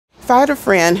If I had a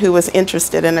friend who was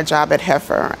interested in a job at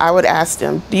Heifer, I would ask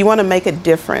them, do you want to make a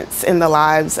difference in the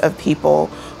lives of people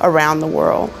around the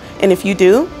world? And if you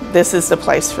do, this is the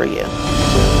place for you.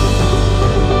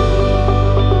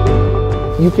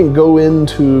 You can go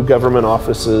into government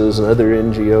offices and other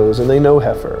NGOs and they know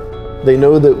Heifer. They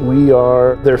know that we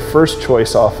are their first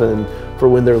choice often for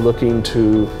when they're looking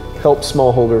to help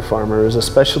smallholder farmers,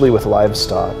 especially with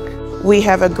livestock. We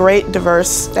have a great diverse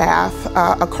staff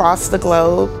across the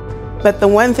globe, but the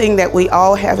one thing that we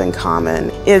all have in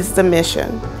common is the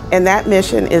mission, and that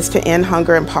mission is to end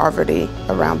hunger and poverty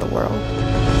around the world.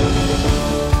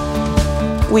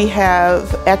 We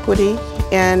have equity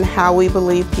in how we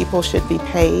believe people should be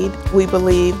paid. We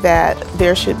believe that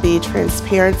there should be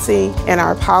transparency in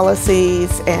our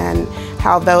policies and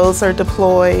how those are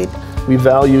deployed. We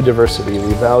value diversity,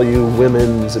 we value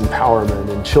women's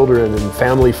empowerment and children and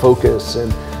family focus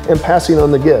and passing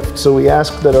on the gift. So we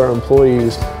ask that our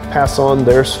employees pass on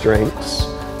their strengths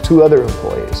to other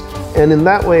employees. And in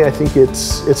that way, I think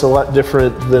it's a lot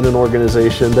different than an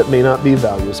organization that may not be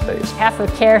values-based. Heifer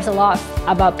cares a lot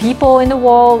about people in the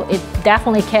world. It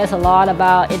definitely cares a lot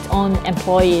about its own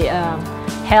employee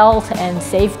health and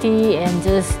safety, and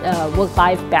just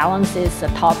work-life balance is a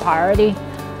top priority.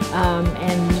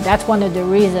 And that's one of the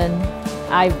reasons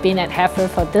I've been at Heifer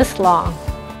for this long.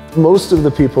 Most of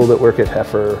the people that work at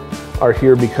Heifer are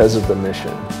here because of the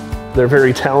mission. They're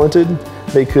very talented.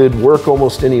 They could work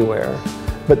almost anywhere,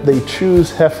 but they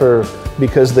choose Heifer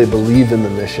because they believe in the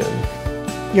mission.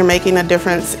 You're making a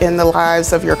difference in the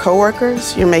lives of your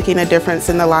coworkers. You're making a difference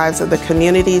in the lives of the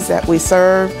communities that we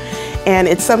serve, and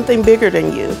it's something bigger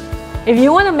than you. If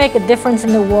you want to make a difference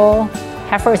in the world,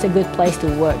 Heifer is a good place to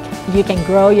work. You can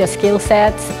grow your skill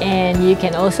sets, and you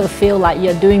can also feel like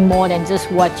you're doing more than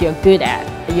just what you're good at.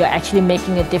 You're actually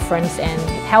making a difference and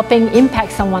helping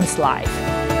impact someone's life.